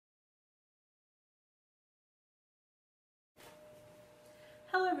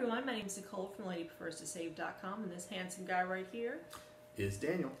Hello everyone, my name is Nicole from LadyPrefersToSave.com, and this handsome guy right here is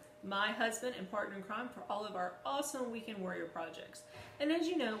Daniel, my husband and partner in crime for all of our awesome weekend warrior projects. And as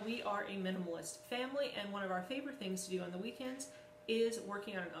you know, we are a minimalist family, and one of our favorite things to do on the weekends is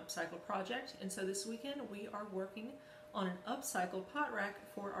working on an upcycled project. And so this weekend we are working on an upcycled pot rack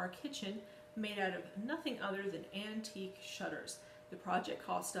for our kitchen made out of nothing other than antique shutters. The project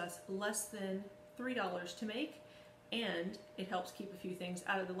cost us less than $3 to make, and it helps keep a few things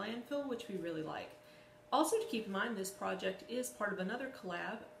out of the landfill, which we really like. Also to keep in mind, this project is part of another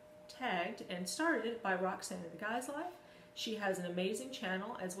collab tagged and started by Roxanne in the Guy's Life. She has an amazing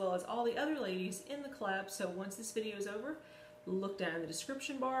channel as well as all the other ladies in the collab, so once this video is over, look down in the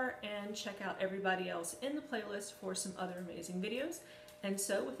description bar and check out everybody else in the playlist for some other amazing videos. And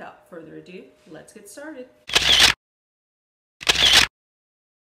so without further ado, let's get started.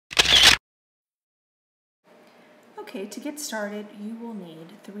 Okay, to get started, you will need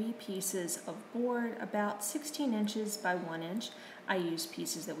 3 pieces of board about 16 inches by 1 inch. I used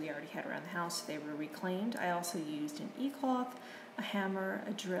pieces that we already had around the house, they were reclaimed. I also used an e-cloth, a hammer,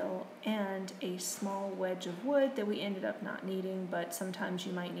 a drill, and a small wedge of wood that we ended up not needing, but sometimes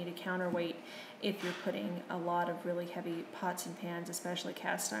you might need a counterweight if you're putting a lot of really heavy pots and pans, especially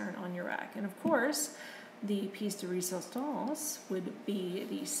cast iron, on your rack. And of course, the piece de resistance would be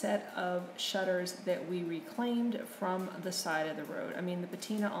the set of shutters that we reclaimed from the side of the road. I mean, the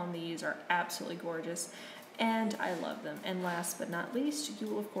patina on these are absolutely gorgeous, and I love them. And last but not least, you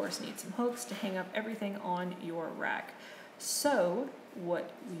will of course need some hooks to hang up everything on your rack. So what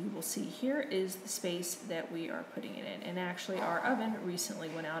you will see here is the space that we are putting it in. And actually our oven recently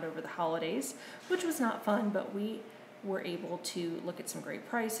went out over the holidays, which was not fun, but we were able to look at some great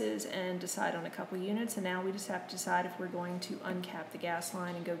prices and decide on a couple units, and now we just have to decide if we're going to uncap the gas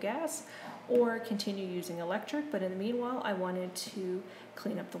line and go gas or continue using electric. But in the meanwhile, I wanted to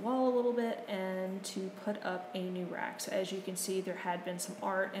clean up the wall a little bit and to put up a new rack. So as you can see, there had been some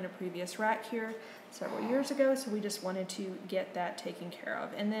art in a previous rack here several years ago, so we just wanted to get that taken care of.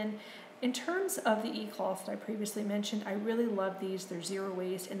 And then in terms of the e-cloth that I previously mentioned, I really love these. They're zero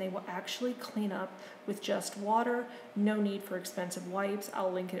waste, and they will actually clean up with just water. No need for expensive wipes.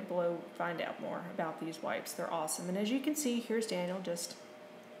 I'll link it below, find out more about these wipes. They're awesome. And as you can see, here's Daniel just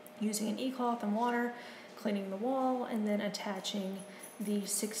using an e-cloth and water, cleaning the wall, and then attaching the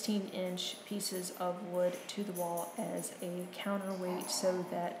 16-inch pieces of wood to the wall as a counterweight so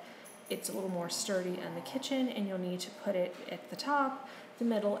that it's a little more sturdy in the kitchen, and you'll need to put it at the top, the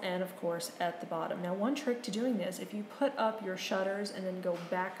middle, and of course at the bottom. Now, one trick to doing this, if you put up your shutters and then go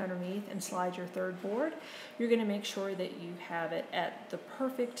back underneath and slide your third board, you're going to make sure that you have it at the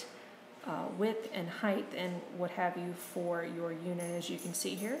perfect width and height and what have you for your unit. As you can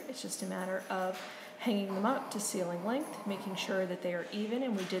see here, it's just a matter of hanging them up to ceiling length, making sure that they are even,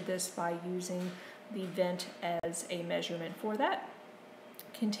 and we did this by using the vent as a measurement for that.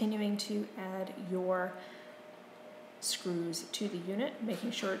 Continuing to add your screws to the unit, making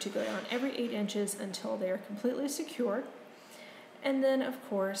sure to go down every 8 inches until they are completely secured. And then of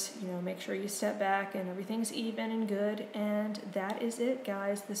course, make sure you step back and everything's even and good, and that is it,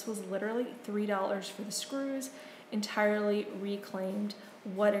 guys. This was literally $3 for the screws, entirely reclaimed.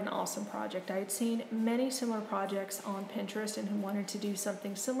 What an awesome project. I had seen many similar projects on Pinterest and wanted to do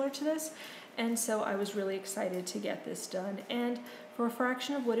something similar to this, and so I was really excited to get this done. And for a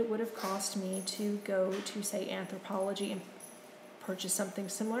fraction of what it would have cost me to go to, say, Anthropologie and purchase something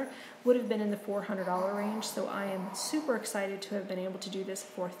similar, would have been in the $400 range. So I am super excited to have been able to do this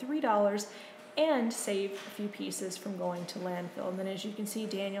for $3 and save a few pieces from going to landfill. And then as you can see,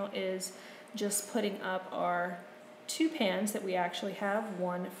 Daniel is just putting up our 2 pans that we actually have,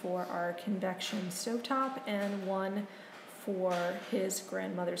 one for our convection stovetop and one for his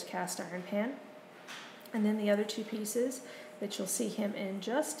grandmother's cast iron pan. And then the other 2 pieces that you'll see him in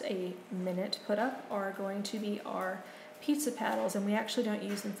just a minute put up are going to be our pizza paddles, and we actually don't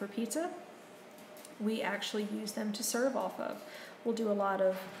use them for pizza. We actually use them to serve off of. We'll do a lot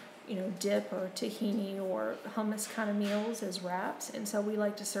of dip or tahini or hummus kind of meals as wraps, and so we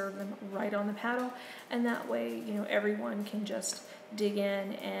like to serve them right on the paddle, and that way everyone can just dig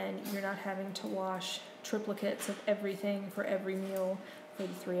in and you're not having to wash triplicates of everything for every meal for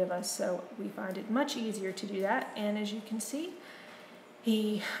the 3 of us. So we find it much easier to do that. And as you can see,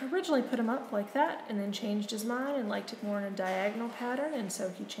 he originally put them up like that and then changed his mind and liked it more in a diagonal pattern, and so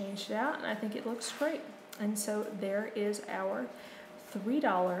he changed it out, and I think it looks great. And so there is our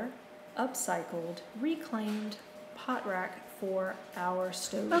 $3 upcycled reclaimed pot rack for our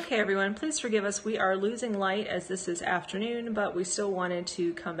stove. Okay everyone, please forgive us. We are losing light as this is afternoon, but we still wanted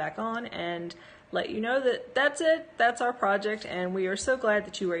to come back on and let you know that that's it. That's our project, and we are so glad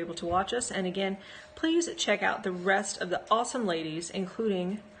that you were able to watch us. And again, please check out the rest of the awesome ladies,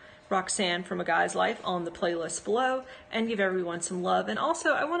 including Roxanne from A Guy's Life, on the playlist below, and give everyone some love. And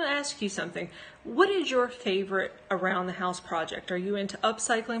also, I want to ask you something. What is your favorite around the house project? Are you into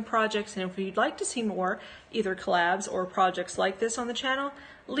upcycling projects? And if you'd like to see more, either collabs or projects like this on the channel,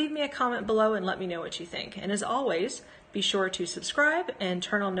 leave me a comment below and let me know what you think. And as always, be sure to subscribe and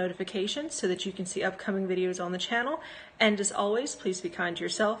turn on notifications so that you can see upcoming videos on the channel. And as always, please be kind to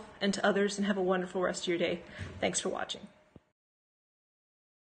yourself and to others, and have a wonderful rest of your day. Thanks for watching.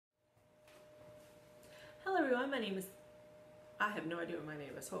 Hello everyone, my name is... I have no idea what my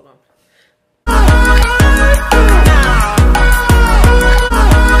name is, hold on.